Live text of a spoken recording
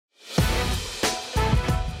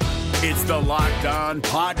It's the Locked On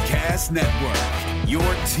Podcast Network, your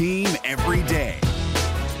team every day.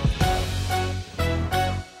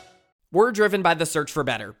 We're driven by the search for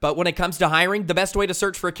better, but when it comes to hiring, the best way to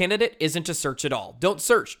search for a candidate isn't to search at all. Don't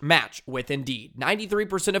search, match with Indeed.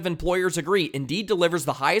 93% of employers agree Indeed delivers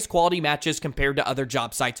the highest quality matches compared to other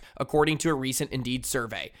job sites, according to a recent Indeed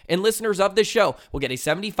survey. And listeners of this show will get a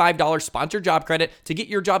 $75 sponsored job credit to get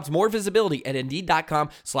your jobs more visibility at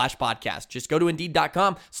Indeed.com/podcast. Just go to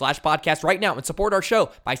Indeed.com/podcast right now and support our show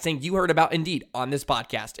by saying you heard about Indeed on this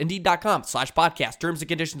podcast. Indeed.com/podcast. Terms and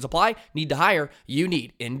conditions apply. Need to hire? You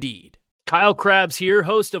need Indeed. Kyle Krabs here,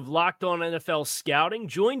 host of Locked On NFL Scouting.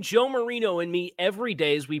 Join Joe Marino and me every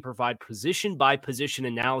day as we provide position-by-position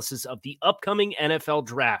analysis of the upcoming NFL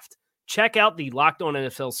Draft. Check out the Locked On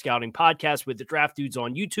NFL Scouting podcast with the Draft Dudes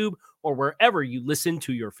on YouTube or wherever you listen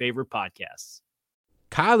to your favorite podcasts.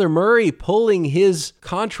 Kyler Murray pulling his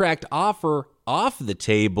contract offer off the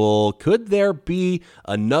table. Could there be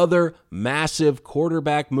another massive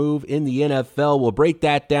quarterback move in the NFL? We'll break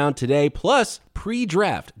that down today. Plus,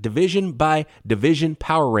 pre-draft division by division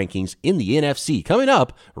power rankings in the NFC coming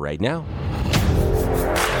up right now.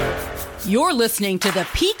 You're listening to the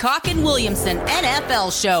Peacock and Williamson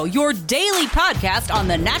NFL Show, your daily podcast on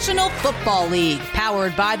the National Football League,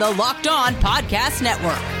 powered by the Locked On Podcast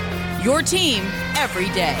Network. Your team every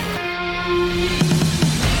day.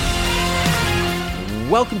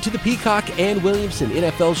 Welcome to the Peacock and Williamson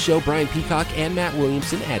NFL Show. Brian Peacock and Matt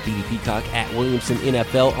Williamson at BD Peacock at Williamson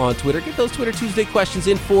NFL on Twitter. Get those Twitter Tuesday questions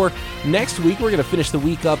in for next week. We're going to finish the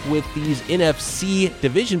week up with these NFC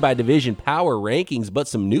division by division power rankings, but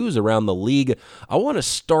some news around the league. I want to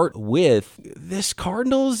start with this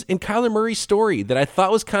Cardinals and Kyler Murray story that I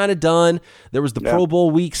thought was kind of done. There was the Pro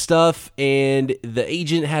Bowl week stuff, and the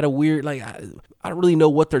agent had a weird, I don't really know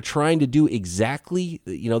what they're trying to do exactly.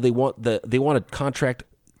 You know, they want a contract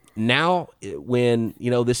now when,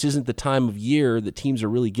 this isn't the time of year that teams are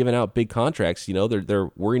really giving out big contracts. They're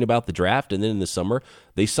worrying about the draft, and then in the summer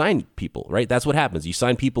they sign people, right? That's what happens. You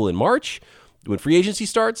sign people in March when free agency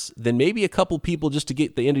starts, then maybe a couple people just to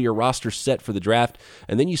get the end of your roster set for the draft,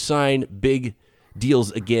 and then you sign big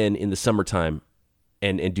deals again in the summertime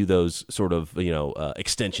and do those sort of,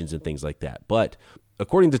 extensions and things like that. But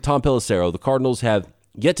according to Tom Pelissero, the Cardinals have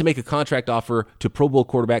yet to make a contract offer to Pro Bowl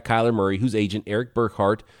quarterback Kyler Murray, whose agent, Eric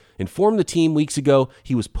Burkhart, informed the team weeks ago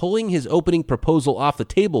he was pulling his opening proposal off the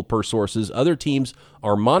table, per sources. Other teams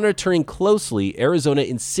are monitoring closely. Arizona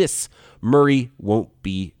insists Murray won't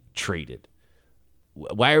be traded.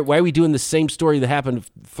 Why are we doing the same story that happened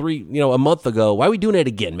a month ago? Why are we doing it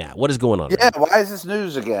again, Matt? What is going on? Yeah, why is this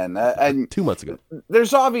news again? And 2 months ago.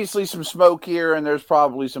 There's obviously some smoke here, and there's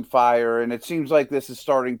probably some fire, and it seems like this is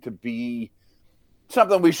starting to be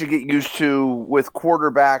something we should get used to with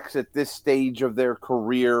quarterbacks at this stage of their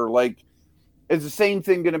career. Is the same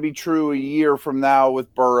thing going to be true a year from now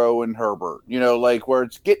with Burrow and Herbert? Where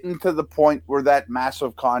it's getting to the point where that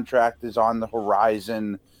massive contract is on the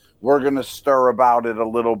horizon. We're going to stir about it a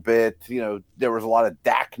little bit. There was a lot of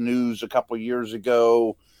Dak news a couple of years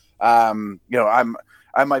ago.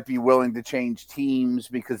 I might be willing to change teams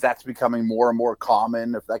because that's becoming more and more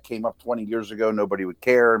common. If that came up 20 years ago, nobody would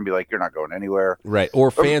care and be like, you're not going anywhere. Right.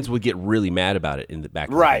 Or fans would get really mad about it in the back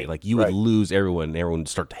of the day. You would lose everyone would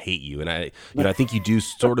start to hate you. And I think you do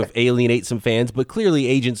sort of alienate some fans, but clearly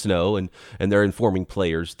agents know and they're informing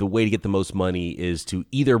players the way to get the most money is to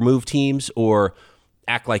either move teams or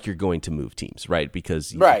act like you're going to move teams, right?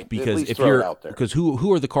 Because if you're out there, because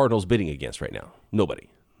who are the Cardinals bidding against right now? Nobody.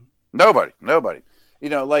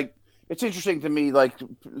 It's interesting to me,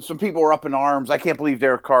 some people are up in arms. I can't believe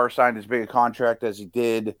Derek Carr signed as big a contract as he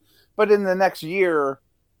did. But in the next year,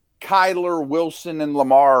 Kyler, Wilson, and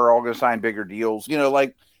Lamar are all going to sign bigger deals.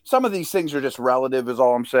 Some of these things are just relative is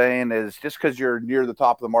all I'm saying. Is just because you're near the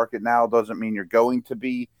top of the market now doesn't mean you're going to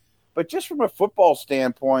be. But just from a football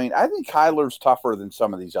standpoint, I think Kyler's tougher than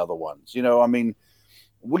some of these other ones. I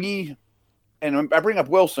bring up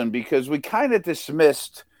Wilson because we kind of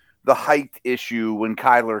dismissed the height issue when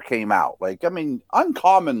Kyler came out.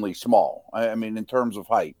 Uncommonly small, in terms of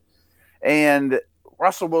height. And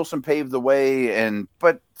Russell Wilson paved the way,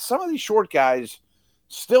 but some of these short guys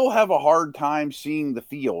still have a hard time seeing the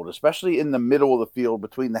field, especially in the middle of the field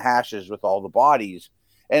between the hashes with all the bodies.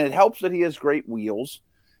 And it helps that he has great wheels.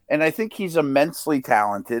 And I think he's immensely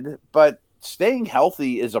talented, but staying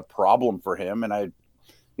healthy is a problem for him. And I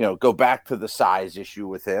go back to the size issue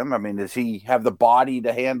with him. Does he have the body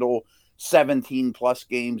to handle 17 plus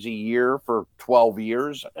games a year for 12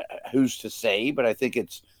 years? Who's to say? But I think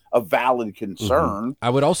it's a valid concern. I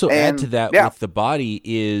would also add to that with the body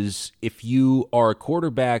is if you are a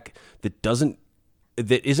quarterback that doesn't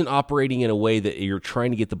that isn't operating in a way that you're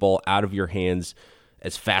trying to get the ball out of your hands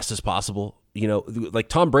as fast as possible. You know, like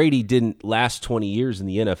Tom Brady didn't last 20 years in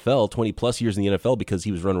the NFL, 20 plus years in the NFL because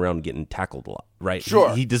he was running around and getting tackled a lot, right?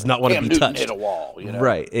 Sure. He does not want to be touched. Hit a wall, you know?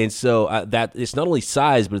 Right. And so that it's not only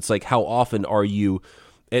size, but it's like how often are you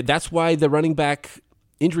 – that's why the running back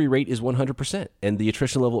injury rate is 100% and the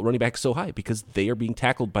attrition level at running back is so high because they are being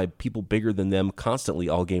tackled by people bigger than them constantly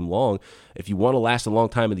all game long. If you want to last a long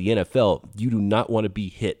time in the NFL, you do not want to be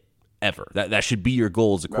hit ever. That should be your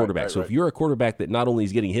goal as a quarterback. Right. If you're a quarterback that not only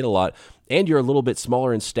is getting hit a lot and you're a little bit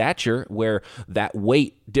smaller in stature where that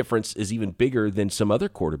weight difference is even bigger than some other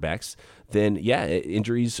quarterbacks, then yeah,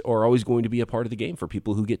 injuries are always going to be a part of the game for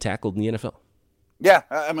people who get tackled in the NFL. Yeah,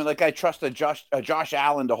 I mean, like I trust a Josh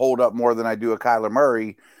Allen to hold up more than I do a Kyler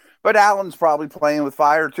Murray, but Allen's probably playing with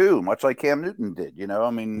fire too, much like Cam Newton did, you know? I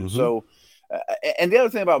mean, so and the other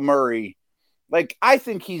thing about Murray, like, I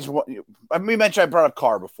think we mentioned I brought up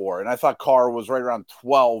Carr before, and I thought Carr was right around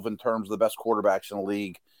 12 in terms of the best quarterbacks in the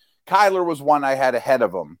league. Kyler was one I had ahead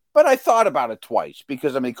of him, but I thought about it twice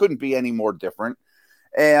because, I mean, it couldn't be any more different.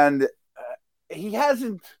 And he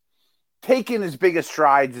hasn't taken as big a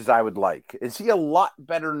strides as I would like. Is he a lot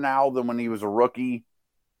better now than when he was a rookie?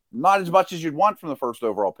 Not as much as you'd want from the first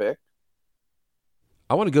overall pick.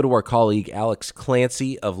 I want to go to our colleague, Alex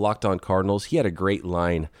Clancy of Locked On Cardinals. He had a great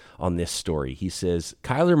line on this story. He says,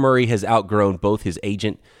 Kyler Murray has outgrown both his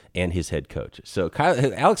agent and his head coach. So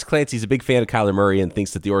Alex Clancy's a big fan of Kyler Murray and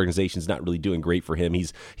thinks that the organization's not really doing great for him.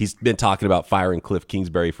 He's been talking about firing Cliff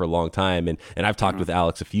Kingsbury for a long time, and I've talked with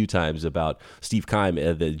Alex a few times about Steve Keim,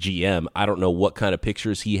 the GM. I don't know what kind of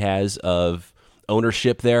pictures he has of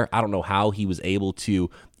ownership there. I don't know how he was able to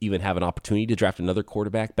even have an opportunity to draft another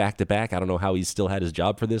quarterback back-to-back. I don't know how he's still had his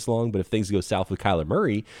job for this long, but if things go south with Kyler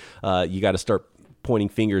Murray, you got to start pointing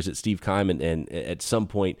fingers at Steve Keim, and at some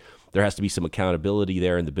point there has to be some accountability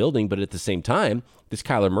there in the building. But at the same time, this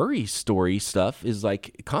Kyler Murray story stuff is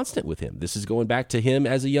like constant with him. This is going back to him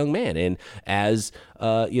as a young man and as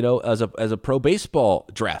as a pro baseball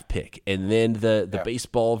draft pick, and then the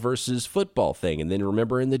baseball versus football thing, and then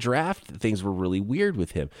remember in the draft things were really weird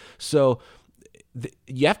with him. So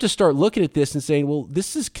you have to start looking at this and saying, well,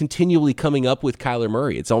 this is continually coming up with Kyler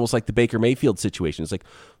Murray. It's almost like the Baker Mayfield situation. It's like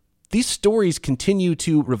these stories continue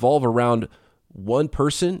to revolve around one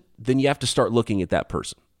person, then you have to start looking at that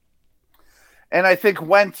person. And I think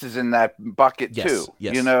Wentz is in that bucket too.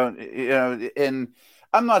 Yes. You know, and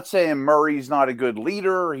I'm not saying Murray's not a good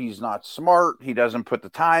leader. He's not smart. He doesn't put the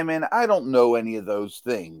time in. I don't know any of those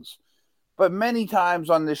things. But many times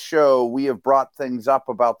on this show, we have brought things up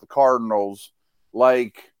about the Cardinals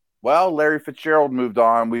like, well, Larry Fitzgerald moved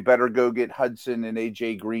on. We better go get Hudson and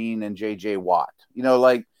A.J. Green and J.J. Watt. You know,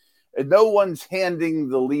 like, no one's handing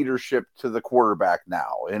the leadership to the quarterback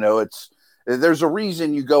now. You know, there's a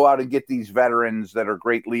reason you go out and get these veterans that are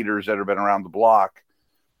great leaders that have been around the block.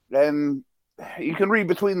 And you can read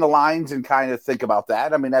between the lines and kind of think about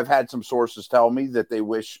that. I mean, I've had some sources tell me that they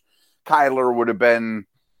wish Kyler would have been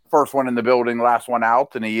first one in the building, last one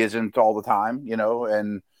out, and he isn't all the time, you know,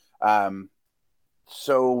 and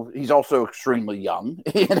so he's also extremely young,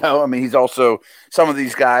 you know. I mean, he's also, some of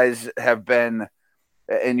these guys have been,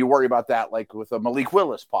 and you worry about that, like with a Malik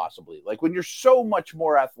Willis, possibly. Like when you're so much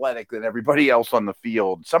more athletic than everybody else on the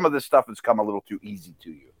field, some of this stuff has come a little too easy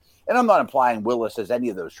to you. And I'm not implying Willis has any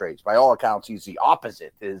of those traits. By all accounts, he's the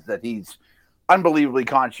opposite, is that he's unbelievably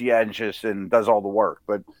conscientious and does all the work.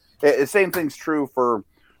 But the same thing's true for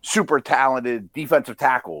super talented defensive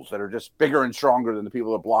tackles that are just bigger and stronger than the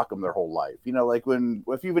people that block them their whole life. You know, like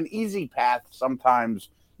if you have an easy path, sometimes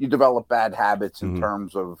you develop bad habits in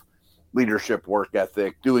terms of leadership, work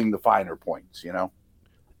ethic, doing the finer points, you know?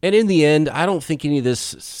 And in the end, I don't think any of this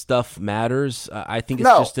stuff matters. I think it's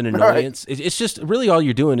just an annoyance. Right. It's just really all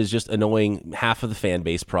you're doing is just annoying half of the fan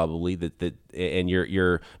base, probably. And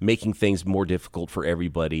you're making things more difficult for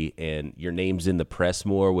everybody. And your name's in the press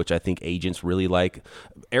more, which I think agents really like.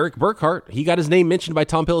 Eric Burkhart, he got his name mentioned by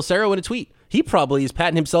Tom Pelissero in a tweet. He probably is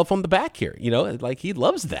patting himself on the back here, you know, like he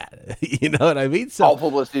loves that. You know what I mean? So all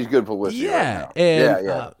publicity is good publicity. Yeah, right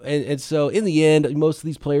now. And so in the end, most of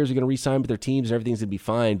these players are going to re-sign with their teams and everything's going to be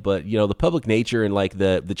fine. But you know, the public nature and like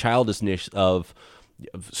the childishness of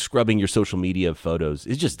scrubbing your social media photos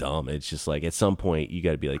is just dumb. It's just like at some point you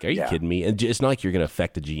got to be like, are you kidding me? And it's not like you're going to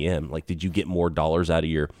affect a GM. Like, did you get more dollars out of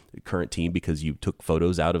your current team because you took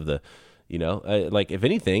photos out of the? You know, like if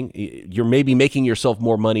anything, you're maybe making yourself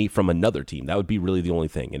more money from another team. That would be really the only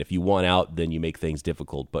thing. And if you want out, then you make things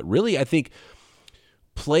difficult. But really, I think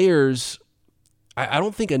players, I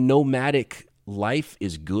don't think a nomadic life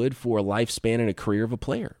is good for a lifespan and a career of a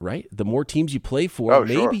player, right? The more teams you play for,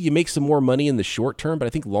 maybe you make some more money in the short term, but I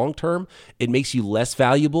think long term, it makes you less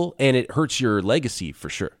valuable and it hurts your legacy for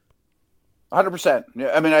sure. 100%.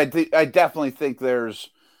 I mean, I definitely think there's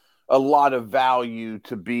a lot of value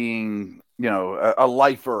to being, a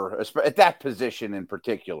lifer at that position in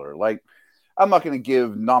particular. Like, I'm not going to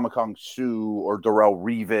give Namakong Su or Darrelle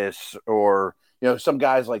Revis or, some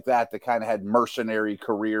guys like that kind of had mercenary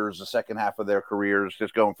careers, the second half of their careers,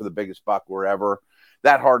 just going for the biggest buck wherever,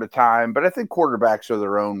 that hard a time. But I think quarterbacks are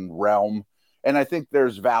their own realm. And I think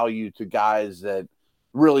there's value to guys that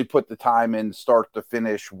really put the time in start to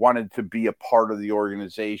finish, wanted to be a part of the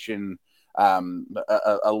organization,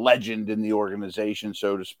 a legend in the organization,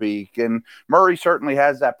 so to speak. And Murray certainly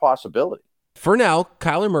has that possibility. For now,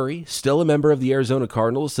 Kyler Murray, still a member of the Arizona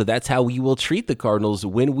Cardinals, so that's how we will treat the Cardinals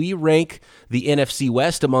when we rank the NFC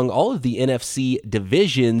West among all of the NFC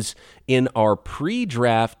divisions in our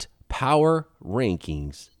pre-draft power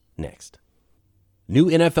rankings next. New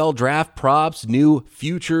NFL draft props, new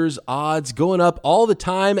futures, odds going up all the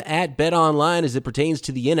time at BetOnline as it pertains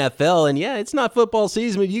to the NFL. And yeah, it's not football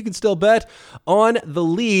season, but you can still bet on the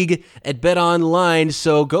league at BetOnline.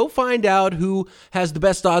 So go find out who has the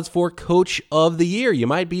best odds for Coach of the Year. You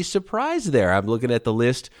might be surprised there. I'm looking at the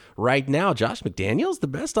list right now. Josh McDaniels, the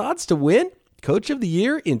best odds to win Coach of the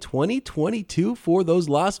Year in 2022 for those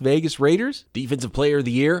Las Vegas Raiders. Defensive Player of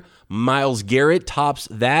the Year, Myles Garrett tops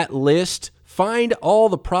that list. Find all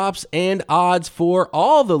the props and odds for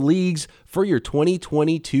all the leagues for your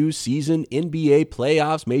 2022 season, NBA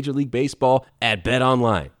playoffs, Major League Baseball at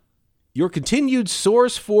BetOnline. Your continued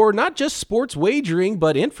source for not just sports wagering,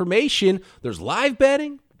 but information. There's live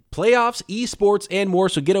betting, playoffs, esports, and more.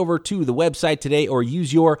 So get over to the website today or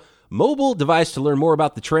use your mobile device to learn more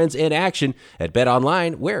about the trends and action at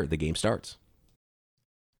BetOnline, where the game starts.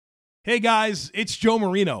 Hey guys, it's Joe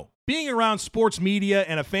Marino. Being around sports media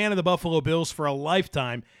and a fan of the Buffalo Bills for a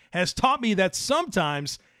lifetime has taught me that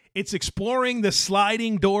sometimes it's exploring the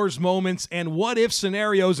sliding doors moments and what-if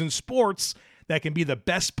scenarios in sports that can be the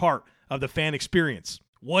best part of the fan experience.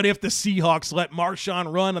 What if the Seahawks let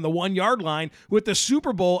Marshawn run on the 1-yard line with the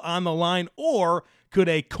Super Bowl on the line? Or could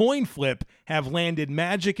a coin flip have landed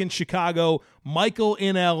Magic in Chicago, Michael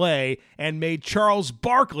in LA, and made Charles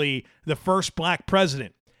Barkley the first black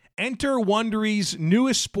president? Enter Wondery's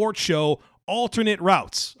newest sports show, Alternate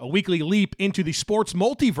Routes, a weekly leap into the sports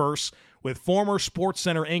multiverse with former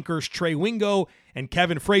SportsCenter anchors Trey Wingo and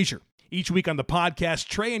Kevin Frazier. Each week on the podcast,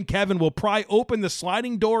 Trey and Kevin will pry open the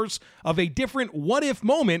sliding doors of a different what-if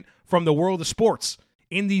moment from the world of sports.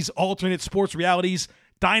 In these alternate sports realities,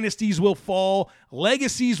 dynasties will fall,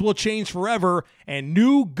 legacies will change forever, and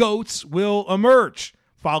new GOATs will emerge.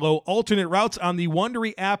 Follow Alternate Routes on the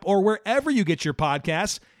Wondery app or wherever you get your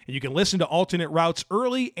podcasts. And you can listen to Alternate Routes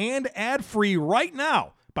early and ad-free right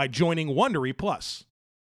now by joining Wondery Plus.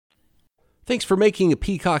 Thanks for making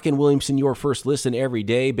Peacock and Williamson your first listen every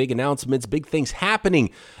day. Big announcements, big things happening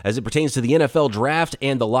as it pertains to the NFL Draft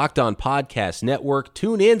and the Locked On Podcast Network.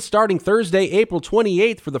 Tune in starting Thursday, April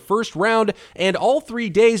 28th for the first round and all 3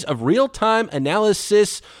 days of real-time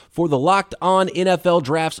analysis for the Locked On NFL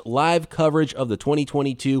Draft's live coverage of the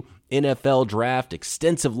 2022 NFL Draft.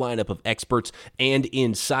 Extensive lineup of experts and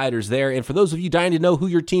insiders there. And for those of you dying to know who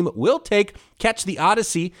your team will take, catch the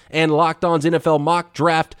Odyssey and Locked On's NFL Mock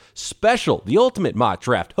Draft Special, the ultimate mock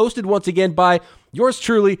draft, hosted once again by yours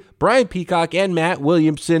truly, Brian Peacock and Matt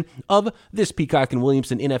Williamson of this Peacock and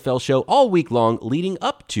Williamson NFL show all week long leading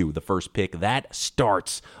up to the first pick that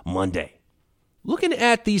starts Monday. Looking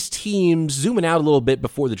at these teams, zooming out a little bit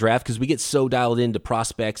before the draft, because we get so dialed into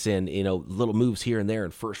prospects and, little moves here and there in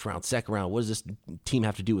first round, second round. What does this team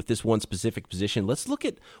have to do with this one specific position? Let's look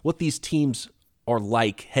at what these teams are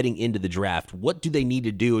like heading into the draft. What do they need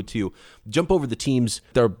to do to jump over the teams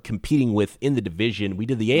they're competing with in the division? We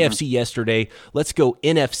did the AFC yesterday. Let's go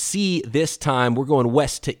NFC this time. We're going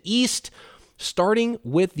west to east, starting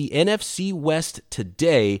with the NFC West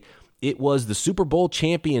today. It was the Super Bowl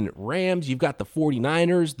champion Rams. You've got the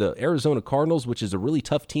 49ers, the Arizona Cardinals, which is a really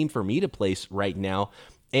tough team for me to place right now,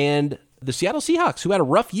 and the Seattle Seahawks, who had a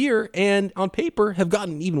rough year and on paper have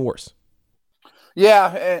gotten even worse.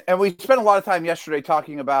 Yeah, and we spent a lot of time yesterday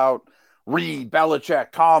talking about Reed,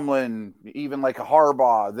 Belichick, Tomlin, even like a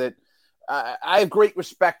Harbaugh, that I have great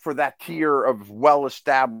respect for that tier of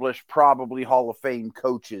well-established, probably Hall of Fame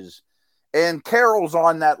coaches. And Carroll's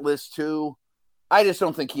on that list too. I just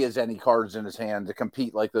don't think he has any cards in his hand to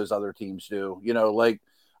compete like those other teams do.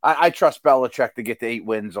 I trust Belichick to get to 8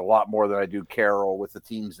 wins a lot more than I do Carroll with the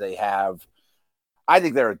teams they have. I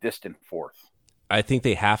think they're a distant fourth. I think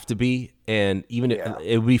they have to be, and even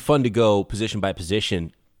it would be fun to go position by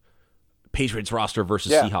position, Patriots roster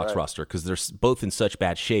versus Seahawks roster, because they're both in such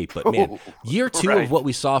bad shape. But man, year two of what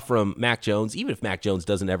we saw from Mac Jones, even if Mac Jones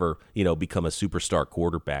doesn't ever become a superstar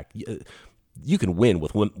quarterback, you can win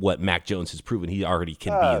with what Mac Jones has proven he already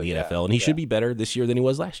can be in the NFL, and he should be better this year than he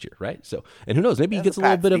was last year, right? So, and who knows, maybe he gets a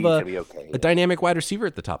little bit of a dynamic wide receiver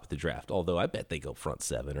at the top of the draft, although I bet they go front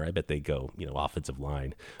seven, or I bet they go offensive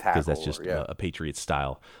line, because that's just a Patriots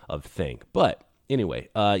style of thing. But anyway,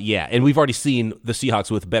 and we've already seen the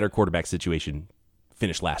Seahawks with a better quarterback situation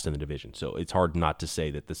finish last in the division, so it's hard not to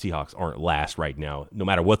say that the Seahawks aren't last right now, no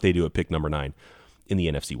matter what they do at pick number 9 in the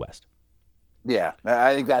NFC West. Yeah,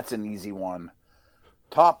 I think that's an easy one.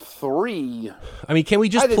 Top 3. I mean, can we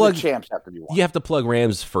just plug? The champs have to be one. You have to plug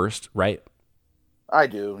Rams first, right? I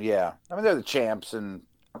do, yeah. I mean, they're the champs, and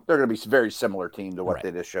they're going to be a very similar team to what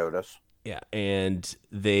they just showed us. Yeah, and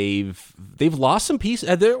they've lost some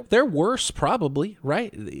pieces. They're worse, probably,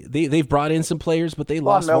 right? They've brought in some players, but they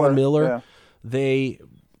lost Von Miller. Yeah.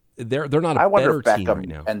 They're not a better team right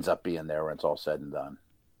now. Ends up being there when it's all said and done.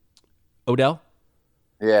 Odell.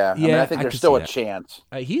 Yeah, I mean, I think there's still a chance.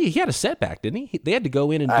 He had a setback, didn't he? They had to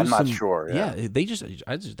go in and I'm not sure. Yeah, they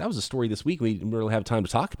that was a story this week. We didn't really have time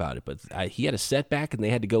to talk about it, but he had a setback, and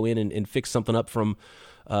they had to go in and fix something up from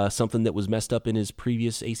something that was messed up in his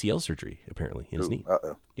previous ACL surgery, apparently, in his knee.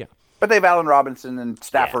 Yeah. But they have Allen Robinson and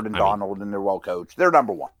Stafford and Donald, and they're well coached. They're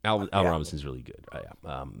number 1. Allen Robinson's really good.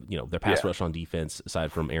 Their pass rush on defense,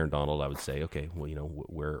 aside from Aaron Donald, I would say, okay,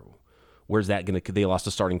 well, where's that going to – they lost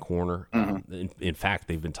a starting corner. In fact,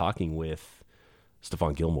 they've been talking with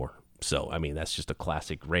Stephon Gilmore. So, I mean, that's just a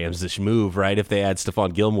classic Rams-ish move, right, if they add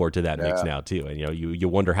Stephon Gilmore to that mix now, too. And, you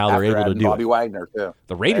wonder how they're able to do Bobby it. Wagner, too.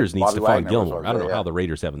 The Raiders need Stephon Gilmore. I don't know how the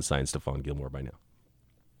Raiders haven't signed Stephon Gilmore by now.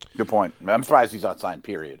 Good point. I'm surprised he's not signed,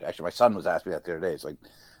 period. Actually, my son was asking me that the other day. It's like,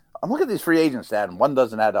 I'm looking at these free agents, Dad, and one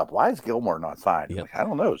doesn't add up. Why is Gilmore not signed? Like, I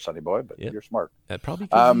don't know, Sonny boy, but you're smart. Probably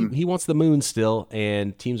because he wants the moon still,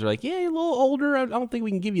 and teams are like, yeah, you're a little older. I don't think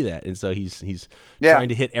we can give you that. And so he's trying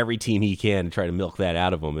to hit every team he can and try to milk that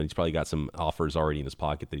out of them, and he's probably got some offers already in his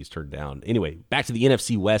pocket that he's turned down. Anyway, back to the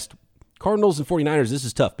NFC West. Cardinals and 49ers, this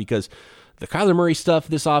is tough because the Kyler Murray stuff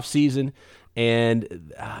this offseason,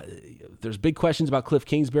 and there's big questions about Cliff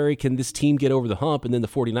Kingsbury. Can this team get over the hump? And then the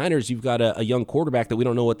 49ers, you've got a young quarterback that we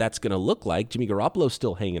don't know what that's going to look like. Jimmy Garoppolo's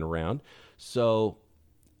still hanging around. So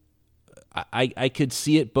I could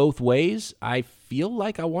see it both ways. I feel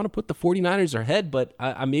like I want to put the 49ers ahead, but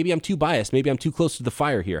maybe I'm too biased. Maybe I'm too close to the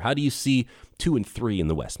fire here. How do you see 2 and 3 in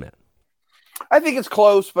the West, Matt? I think it's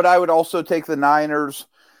close, but I would also take the Niners.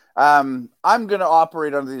 I'm going to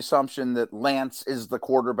operate under the assumption that Lance is the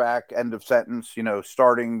quarterback, end of sentence,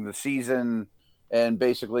 starting the season and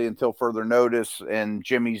basically until further notice, and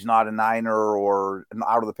Jimmy's not a Niner or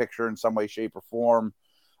out of the picture in some way, shape, or form.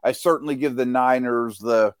 I certainly give the Niners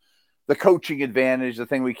the coaching advantage, the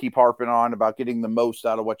thing we keep harping on about getting the most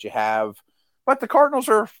out of what you have. But the Cardinals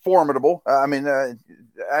are formidable. I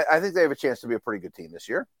think they have a chance to be a pretty good team this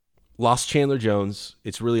year. Lost Chandler Jones.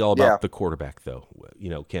 It's really all about the quarterback, though.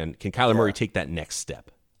 Can Kyler Murray take that next step?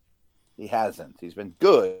 He hasn't. He's been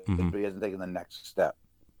good, but he hasn't taken the next step.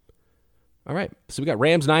 All right. So we got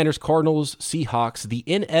Rams, Niners, Cardinals, Seahawks, the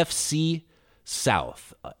NFC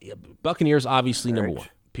South. Buccaneers, obviously, number 1,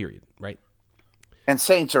 period, right? And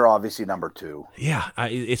Saints are obviously number 2. Yeah,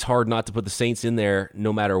 it's hard not to put the Saints in there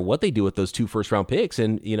no matter what they do with those 2 first-round picks,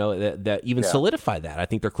 and that even solidify that. I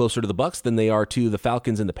think they're closer to the Bucs than they are to the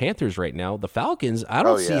Falcons and the Panthers right now. The Falcons, I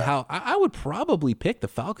don't see how – I would probably pick the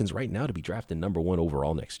Falcons right now to be drafted number 1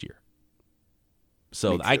 overall next year.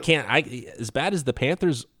 So I can't – as bad as the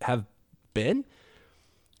Panthers have been,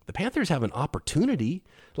 the Panthers have an opportunity.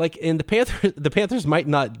 And the Panthers might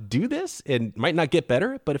not do this and might not get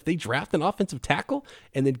better, but if they draft an offensive tackle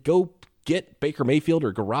and then go get Baker Mayfield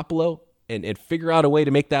or Garoppolo and figure out a way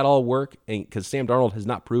to make that all work, and because Sam Darnold has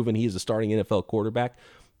not proven he is a starting NFL quarterback,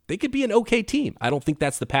 they could be an okay team. I don't think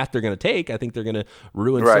that's the path they're going to take. I think they're going to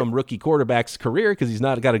ruin some rookie quarterback's career because he's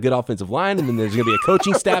not got a good offensive line, and then there's going to be a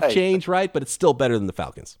coaching staff change, right? But it's still better than the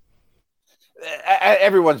Falcons.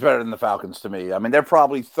 Everyone's better than the Falcons to me. I mean, they're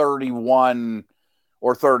probably 31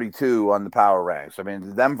 or 32 on the power ranks. I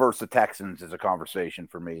mean, them versus the Texans is a conversation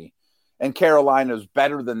for me. And Carolina's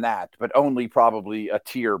better than that, but only probably a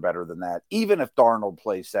tier better than that. Even if Darnold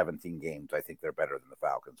plays 17 games, I think they're better than the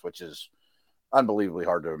Falcons, which is unbelievably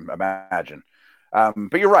hard to imagine.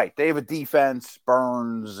 But you're right. They have a defense,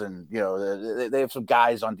 Burns, and they have some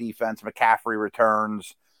guys on defense. McCaffrey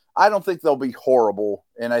returns. I don't think they'll be horrible,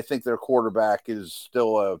 and I think their quarterback is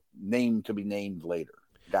still a name to be named later,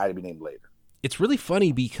 guy to be named later. it's really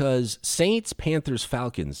funny because Saints, Panthers,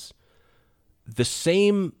 Falcons, the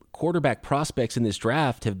same quarterback prospects in this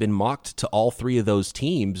draft have been mocked to all three of those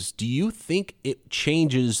teams. Do you think it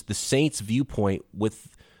changes the Saints' viewpoint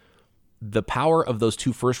with the power of those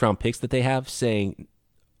 2 first-round picks that they have, saying,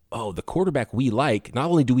 oh, the quarterback we like, not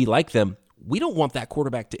only do we like them, we don't want that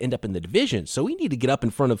quarterback to end up in the division, so we need to get up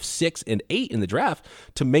in front of 6 and 8 in the draft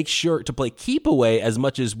to make sure to play keep away as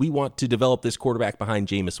much as we want to develop this quarterback behind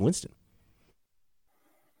Jameis Winston?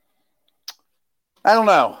 I don't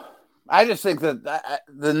know. I just think that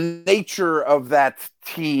the nature of that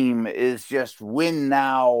team is just win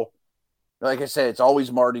now. Like I said, it's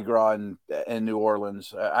always Mardi Gras in New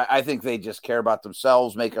Orleans. I think they just care about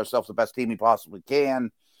themselves, make ourselves the best team we possibly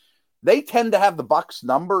can. They tend to have the Bucs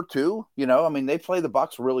number too. They play the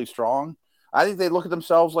Bucs really strong. I think they look at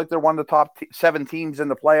themselves like they're one of the top 7 teams in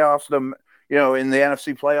the playoffs, in the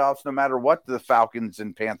NFC playoffs, no matter what the Falcons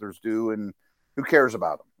and Panthers do. And who cares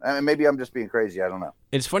about them? I mean, maybe I'm just being crazy. I don't know.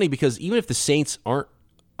 It's funny because even if the Saints aren't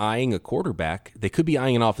eyeing a quarterback, they could be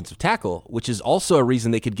eyeing an offensive tackle, which is also a reason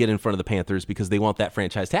they could get in front of the Panthers because they want that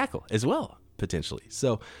franchise tackle as well, potentially.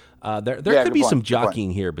 So there could be some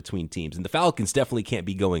jockeying here between teams, and the Falcons definitely can't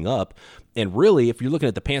be going up. And really, if you're looking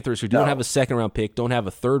at the Panthers who don't have a second-round pick, don't have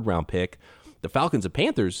a third-round pick, the Falcons and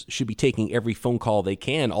Panthers should be taking every phone call they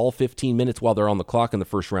can all 15 minutes while they're on the clock in the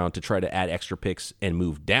first round to try to add extra picks and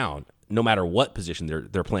move down, no matter what position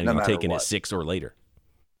they're planning on taking at 6 or later.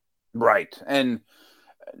 Right. And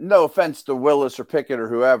no offense to Willis or Pickett or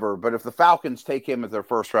whoever, but if the Falcons take him as their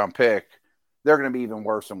first-round pick, they're going to be even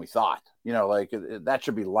worse than we thought. That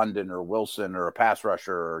should be London or Wilson or a pass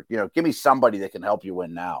rusher. Or, give me somebody that can help you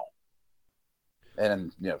win now.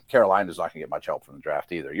 And, Carolina's not going to get much help from the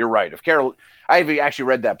draft either. You're right. I've actually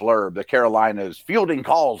read that blurb that Carolina's fielding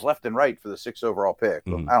calls left and right for the 6th overall pick.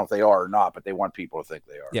 Mm-hmm. I don't know if they are or not, but they want people to think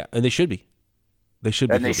they are. Yeah, and they should be. They should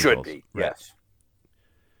be. And they should be, yes.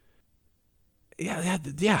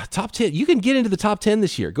 Yeah, top 10. You can get into the top 10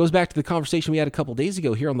 this year. It goes back to the conversation we had a couple days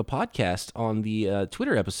ago here on the podcast on the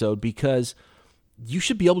Twitter episode, because you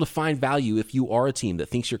should be able to find value if you are a team that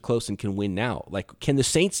thinks you're close and can win now. Like, can the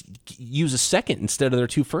Saints use a second instead of their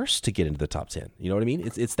 2 firsts to get into the top 10? You know what I mean?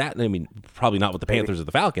 It's that. I mean, probably not with the Panthers or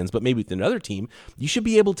the Falcons, but maybe with another team. You should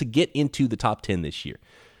be able to get into the top 10 this year.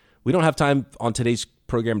 We don't have time on today's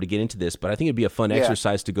program to get into this, but I think it'd be a fun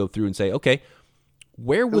exercise to go through and say, okay,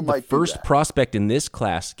 where would the first prospect in this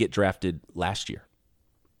class get drafted last year?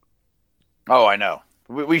 Oh, I know.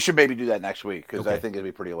 We should maybe do that next week because I think it'll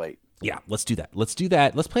be pretty late. Yeah, let's do that. Let's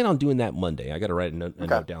plan on doing that Monday. I got to write a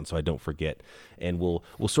note down so I don't forget. And we'll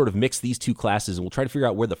sort of mix these two classes, and we'll try to figure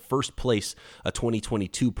out where the first place a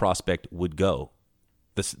 2022 prospect would go.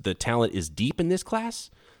 The talent is deep in this class.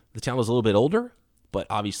 The talent is a little bit older, but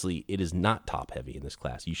obviously it is not top heavy in this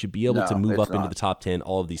class. You should be able to move up into the top 10.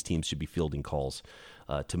 All of these teams should be fielding calls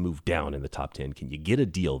to move down in the top 10. Can you get a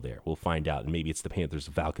deal there? We'll find out. And maybe it's the Panthers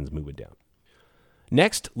and Falcons moving down.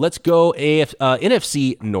 Next, let's go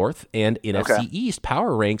NFC North and NFC East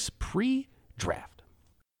power ranks pre-draft.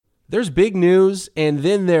 There's big news, and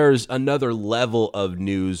then there's another level of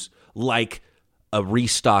news, like a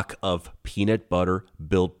restock of peanut butter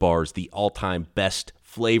Built Bars, the all-time best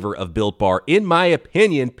flavor of Built Bar. In my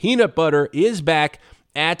opinion, peanut butter is back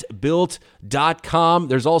at Built.com.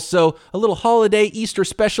 There's also a little holiday Easter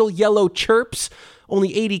special, Yellow Chirps.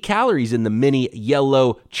 Only 80 calories in the mini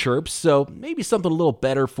Yellow Chirps, so maybe something a little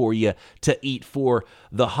better for you to eat for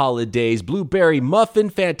the holidays. Blueberry muffin,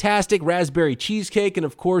 fantastic. Raspberry cheesecake, and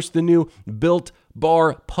of course the new Built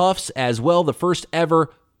Bar Puffs as well. The first ever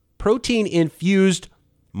protein-infused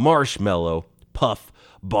marshmallow puff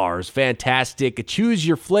bars. Fantastic. Choose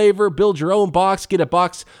your flavor, build your own box, get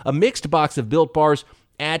a mixed box of Built Bars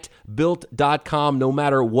at Built.com. No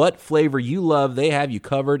matter what flavor you love, they have you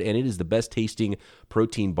covered, and it is the best tasting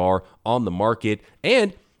protein bar on the market.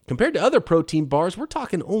 And compared to other protein bars, we're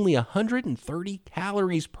talking only 130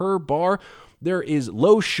 calories per bar. There is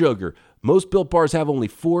low sugar. Most Built Bars have only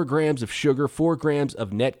 4 grams of sugar, 4 grams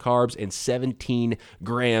of net carbs, and 17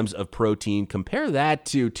 grams of protein. Compare that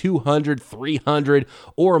to 200, 300,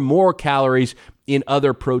 or more calories in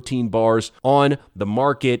other protein bars on the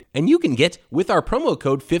market. And you can get, with our promo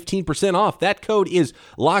code, 15% off. That code is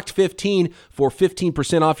LOCKED15 for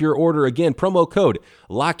 15% off your order. Again, promo code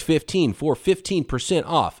LOCKED15 for 15%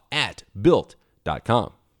 off at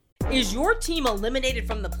Built.com. Is your team eliminated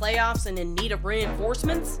from the playoffs and in need of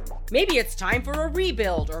reinforcements? Maybe it's time for a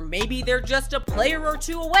rebuild, or maybe they're just a player or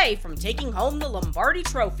two away from taking home the Lombardi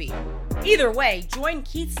Trophy. Either way, join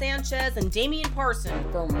Keith Sanchez and Damian Parson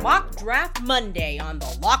for Mock Draft Monday on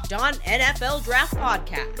the Locked On NFL Draft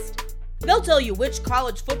Podcast. They'll tell you which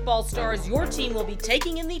college football stars your team will be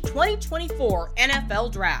taking in the 2024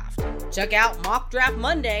 NFL Draft. Check out Mock Draft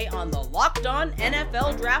Monday on the Locked On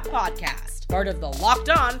NFL Draft Podcast, part of the Locked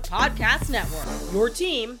On Podcast Network, your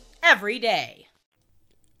team every day.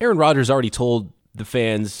 Aaron Rodgers already told the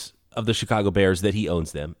fans of the Chicago Bears that he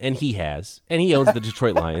owns them, and he has. And he owns the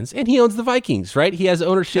Detroit Lions, and he owns the Vikings, right? He has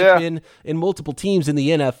ownership in multiple teams in the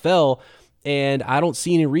NFL, and I don't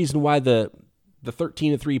see any reason why the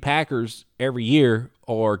 13-3 Packers every year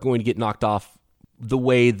are going to get knocked off the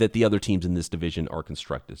way that the other teams in this division are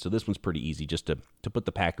constructed. So this one's pretty easy, just to put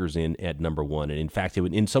the Packers in at number one. And in fact,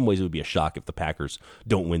 in some ways, it would be a shock if the Packers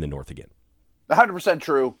don't win the North again. 100%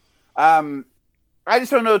 true. I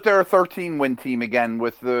just don't know if they're a 13-win team again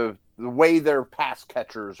with the way their pass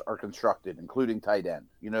catchers are constructed, including tight end.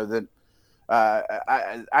 You know, that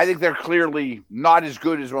I think they're clearly not as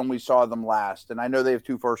good as when we saw them last. And I know they have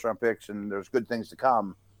 2 first-round picks, and there's good things to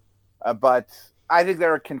come. But I think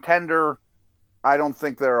they're a contender. I don't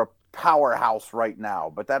think they're a powerhouse right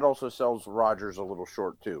now. But that also sells Rodgers a little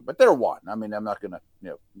short, too. But they're one. I mean, I'm not going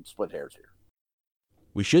to split hairs here.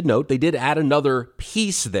 We should note they did add another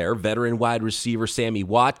piece there, veteran wide receiver Sammy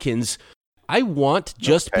Watkins. I want,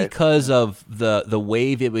 just because of the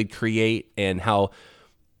wave it would create and how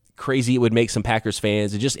crazy it would make some Packers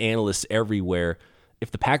fans and just analysts everywhere,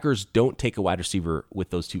 if the Packers don't take a wide receiver with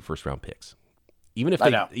those 2 first-round picks. Even if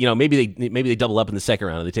they, maybe they double up in the second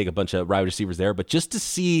round and they take a bunch of wide receivers there, but just to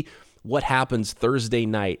see what happens Thursday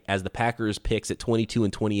night as the Packers picks at 22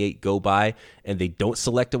 and 28 go by and they don't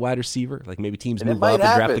select a wide receiver, like maybe teams move up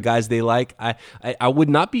and draft the guys they like. I would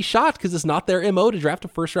not be shocked because it's not their MO to draft a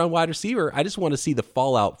first-round wide receiver. I just want to see the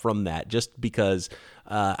fallout from that, just because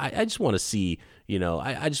I just want to see,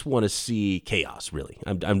 I just want to see chaos, really.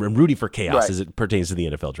 I'm rooting for chaos as it pertains to the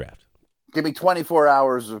NFL draft. Give me 24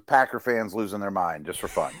 hours of Packer fans losing their mind just for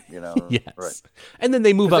fun, Yes. Right. And then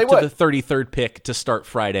they move up to the 33rd pick to start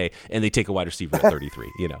Friday, and they take a wide receiver at 33,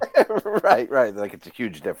 Right. Like, it's a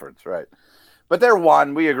huge difference, right? But they're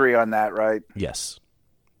one. We agree on that, right? Yes.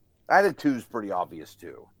 I think 2's pretty obvious,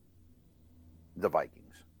 too. The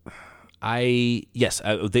Vikings.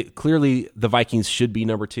 Clearly the Vikings should be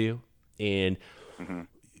number 2. And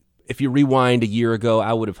if you rewind a year ago,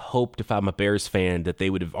 I would have hoped, if I'm a Bears fan, that they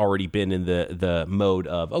would have already been in the mode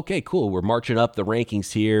of, okay, cool, we're marching up the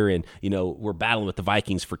rankings here, and we're battling with the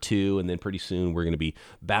Vikings for 2, and then pretty soon we're going to be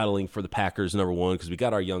battling for the Packers number 1 because we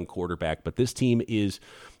got our young quarterback. But this team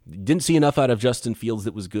didn't see enough out of Justin Fields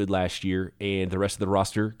that was good last year, and the rest of the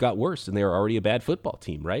roster got worse, and they were already a bad football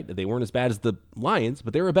team, right? They weren't as bad as the Lions,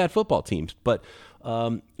 but they were a bad football team. But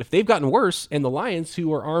if they've gotten worse, and the Lions,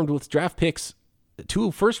 who are armed with draft picks,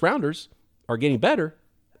 2 first-rounders, are getting better,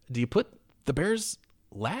 do you put the Bears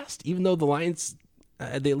last, even though the Lions,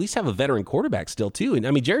 they at least have a veteran quarterback still, too? And,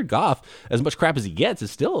 I mean, Jared Goff, as much crap as he gets,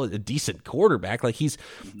 is still a decent quarterback. Like, he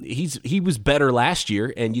was better last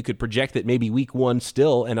year, and you could project that maybe week 1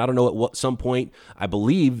 still, and I don't know at what some point I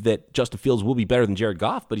believe that Justin Fields will be better than Jared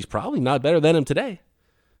Goff, but he's probably not better than him today.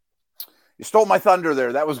 You stole my thunder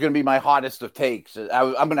there. That was going to be my hottest of takes.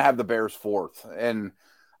 I'm going to have the Bears 4th, and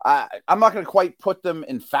I'm not going to quite put them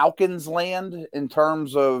in Falcons land in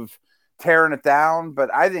terms of tearing it down,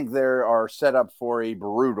 but I think they are set up for a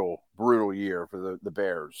brutal year for the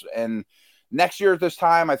Bears. And next year at this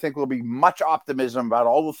time, I think there'll be much optimism about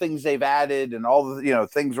all the things they've added and all the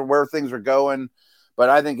things are where things are going. But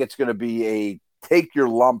I think it's going to be a take your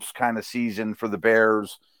lumps kind of season for the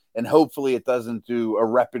Bears, and hopefully it doesn't do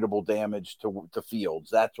irreparable damage to Fields.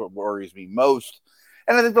 That's what worries me most.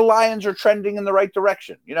 And I think the Lions are trending in the right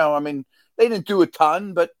direction. I mean, they didn't do a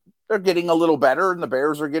ton, but they're getting a little better, and the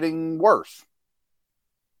Bears are getting worse.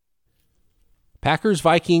 Packers,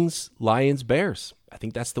 Vikings, Lions, Bears. I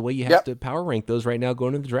think that's the way you have to power rank those right now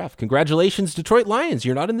going into the draft. Congratulations, Detroit Lions.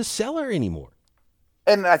 You're not in the cellar anymore.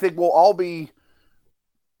 And I think we'll all be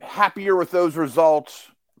happier with those results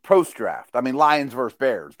post-draft. I mean, Lions versus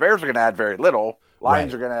Bears. Bears are going to add very little.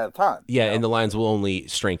 Lions are going to add a ton. Yeah, and the Lions will only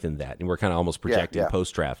strengthen that. And we're kind of almost projecting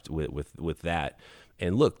post-draft with that.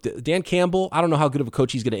 And look, Dan Campbell, I don't know how good of a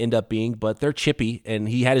coach he's going to end up being, but they're chippy, and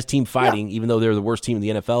he had his team fighting, even though they're the worst team in the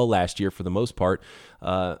NFL last year for the most part.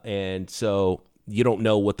 And so you don't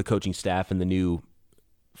know what the coaching staff and the new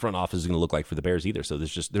front office is going to look like for the Bears either. So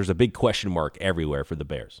there's a big question mark everywhere for the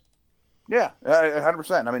Bears. Yeah,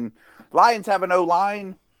 100%. I mean, Lions have an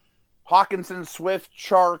O-line, Hawkinson, Swift,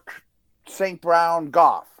 Chark, St. Brown,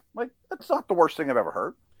 Goff. Like, that's not the worst thing I've ever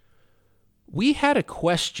heard. We had a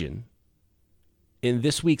question in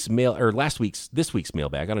this week's this week's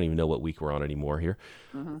mailbag, I don't even know what week we're on anymore here.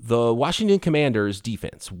 The Washington Commanders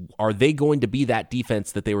defense, are they going to be that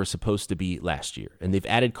defense that they were supposed to be last year? And they've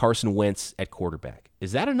added Carson Wentz at quarterback.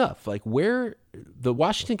 Is that enough? Like, where the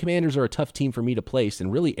Washington Commanders are a tough team for me to place,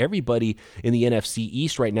 and really everybody in the NFC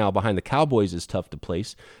East right now behind the Cowboys is tough to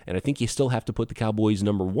place, and I think you still have to put the Cowboys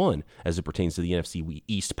number one as it pertains to the NFC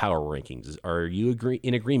East power rankings. Are you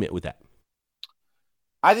in agreement with that?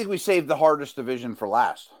 I think we saved the hardest division for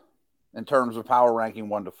last in terms of power ranking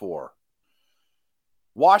 1 to 4.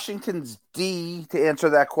 Washington's D, to answer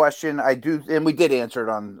that question, I do, and we did answer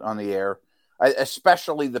it on the air,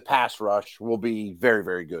 especially the pass rush will be very,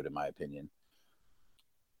 very good in my opinion.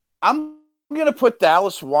 I'm going to put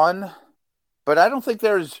Dallas 1, but I don't think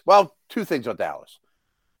two things on Dallas.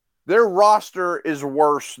 Their roster is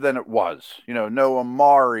worse than it was. No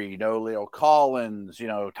Amari, no Leo Collins,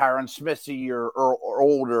 Tyron Smithy or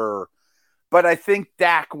older. But I think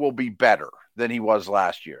Dak will be better than he was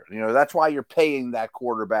last year. That's why you're paying that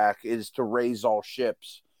quarterback, is to raise all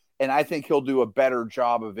ships. And I think he'll do a better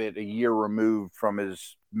job of it a year removed from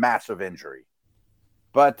his massive injury.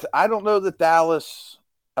 But I don't know that Dallas,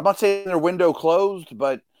 I'm not saying their window closed,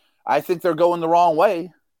 but I think they're going the wrong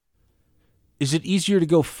way. Is it easier to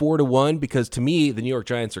go 4-1? Because to me, the New York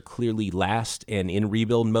Giants are clearly last and in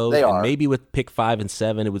rebuild mode. They are. And maybe with pick 5 and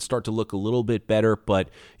 7, it would start to look a little bit better.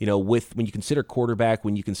 But, when you consider quarterback,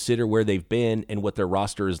 when you consider where they've been and what their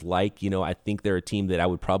roster is like, I think they're a team that I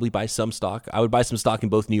would probably buy some stock. I would buy some stock in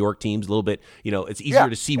both New York teams a little bit. It's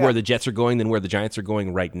easier to see where the Jets are going than where the Giants are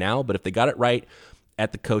going right now. But if they got it right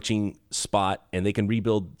at the coaching spot and they can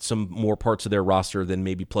rebuild some more parts of their roster, then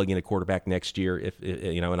maybe plug in a quarterback next year.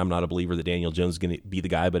 And I'm not a believer that Daniel Jones is going to be the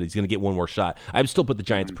guy, but he's going to get one more shot. I would still put the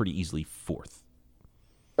Giants pretty easily 4th.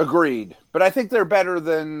 Agreed. But I think they're better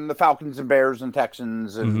than the Falcons and Bears and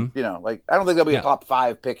Texans. And, I don't think they'll be a top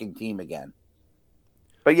 5 picking team again.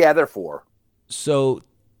 But yeah, they're 4. So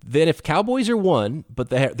then if Cowboys are 1, but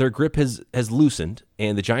their grip has loosened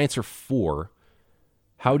and the Giants are 4,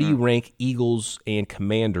 how do you rank Eagles and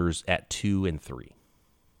Commanders at 2 and 3?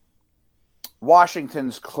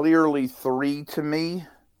 Washington's clearly 3 to me.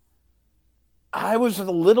 I was a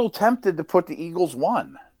little tempted to put the Eagles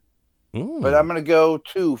 1, but I'm going to go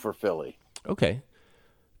 2 for Philly. Okay.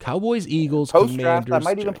 Cowboys, Eagles, Post-draft, Commanders,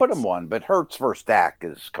 I might even put them 1, but Hurts versus Dak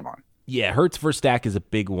is, come on. Yeah, Hurts versus Dak is a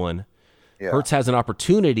big one. Yeah. Hurts has an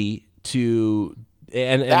opportunity to...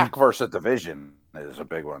 and Dak versus division is a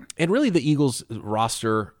big one. And really the Eagles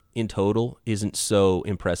roster in total isn't so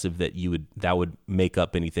impressive that that would make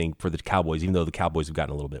up anything for the Cowboys, even though the Cowboys have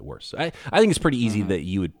gotten a little bit worse. I think it's pretty easy that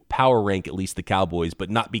you would power rank at least the Cowboys, but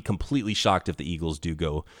not be completely shocked if the Eagles do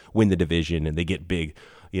go win the division and they get big,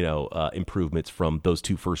 improvements from those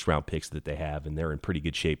 2 first-round picks that they have, and they're in pretty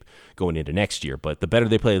good shape going into next year. But the better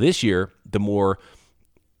they play this year, the more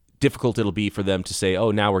difficult it'll be for them to say,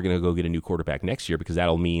 oh, now we're going to go get a new quarterback next year, because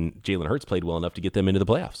that'll mean Jalen Hurts played well enough to get them into the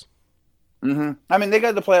playoffs. I mean, they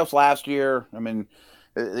got the playoffs last year. I mean,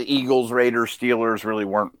 the Eagles, Raiders, Steelers really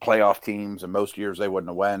weren't playoff teams, and most years they wouldn't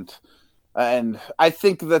have went. And I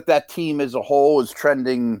think that team as a whole is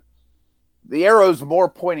trending. The arrow's more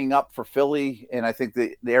pointing up for Philly, and I think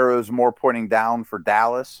the arrow's more pointing down for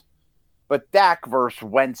Dallas. But Dak versus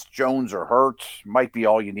Wentz, Jones, or Hurts might be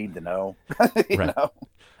all you need to know. you know?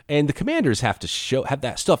 And the Commanders have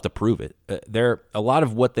to prove it. They're a lot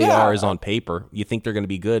of what they are is on paper. You think they're going to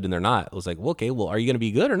be good, and they're not. It was like, well, okay, well, are you going to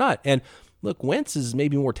be good or not? And look, Wentz is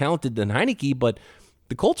maybe more talented than Heineke, but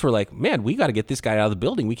the Colts were like, man, we got to get this guy out of the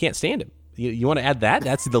building. We can't stand him. You want to add that?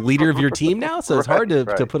 That's the leader of your team now? So it's hard to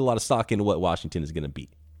put a lot of stock into what Washington is going to be.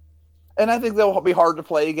 And I think they'll be hard to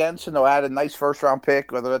play against, and they'll add a nice first-round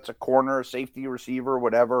pick, whether that's a corner, a safety, receiver,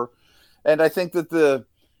 whatever. And I think that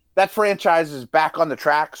that franchise is back on the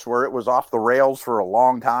tracks where it was off the rails for a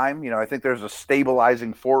long time. I think there's a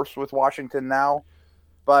stabilizing force with Washington now.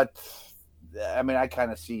 But, I mean, I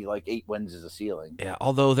kind of see like 8 wins as a ceiling. Yeah,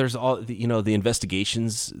 although there's all, the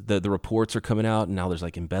investigations, the reports are coming out, and now there's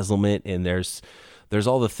like embezzlement, and there's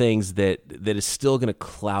all the things that is still going to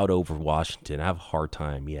cloud over Washington. I have a hard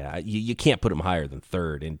time. Yeah, you can't put them higher than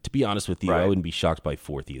 3rd. And to be honest with you, I wouldn't be shocked by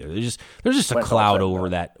 4th either. There's just a cloud over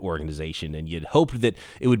that organization, and you'd hope that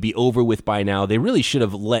it would be over with by now. They really should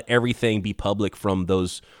have let everything be public from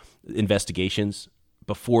those investigations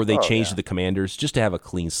before they changed the Commanders, just to have a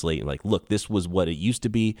clean slate and like, look, this was what it used to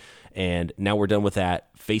be, and now we're done with that.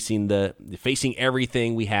 Facing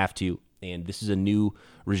everything we have to. And this is a new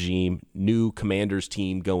regime, new Commanders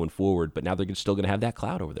team going forward. But now they're still going to have that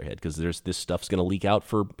cloud over their head, because this stuff's going to leak out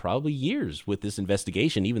for probably years with this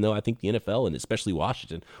investigation, even though I think the NFL and especially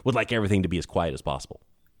Washington would like everything to be as quiet as possible.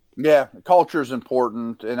 Yeah, culture is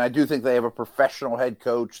important, and I do think they have a professional head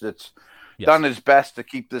coach that's done his best to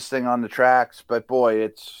keep this thing on the tracks. But boy,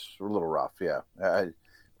 it's a little rough. Yeah,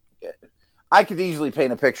 I could easily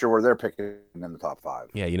paint a picture where they're picking in the top 5.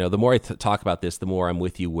 Yeah, the more I talk about this, the more I'm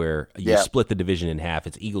with you. Where you split the division in half.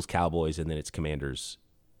 It's Eagles, Cowboys, and then it's Commanders,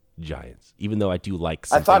 Giants. Even though I do like,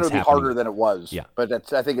 I thought it would be harder than it was. Yeah,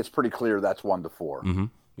 but I think it's pretty clear that's 1 to 4. Mm-hmm.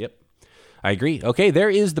 Yep. I agree. Okay, there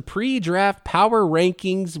is the pre-draft power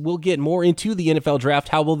rankings. We'll get more into the NFL draft.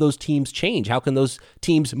 How will those teams change? How can those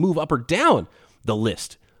teams move up or down the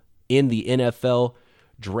list in the NFL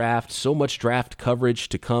draft? So much draft coverage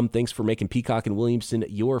to come. Thanks for making Peacock and Williamson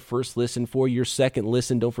your first listen. For your second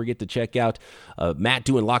listen, don't forget to check out Matt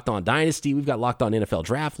doing Locked On Dynasty. We've got Locked On NFL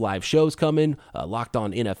Draft live shows coming. Locked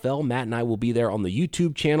On NFL. Matt and I will be there on the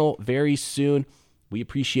YouTube channel very soon. We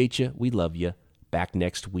appreciate you. We love you. Back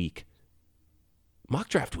next week. Mock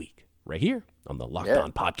Draft Week, right here on the Locked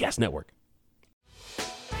On Podcast Network.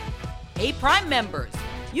 Hey, Prime members,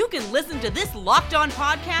 you can listen to this Locked On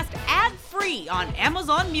podcast ad-free on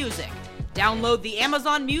Amazon Music. Download the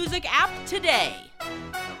Amazon Music app today.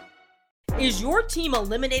 Is your team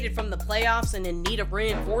eliminated from the playoffs and in need of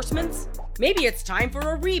reinforcements? Maybe it's time for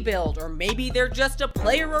a rebuild, or maybe they're just a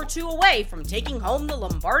player or two away from taking home the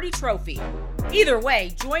Lombardi Trophy. Either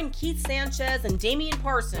way, join Keith Sanchez and Damian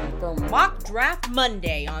Parson for Mock Draft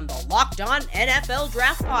Monday on the Locked On NFL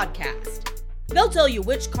Draft Podcast. They'll tell you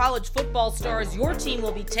which college football stars your team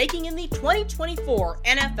will be taking in the 2024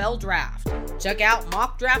 NFL Draft. Check out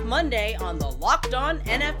Mock Draft Monday on the Locked On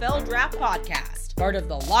NFL Draft Podcast, part of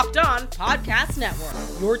the Locked On Podcast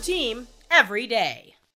Network. Your team every day.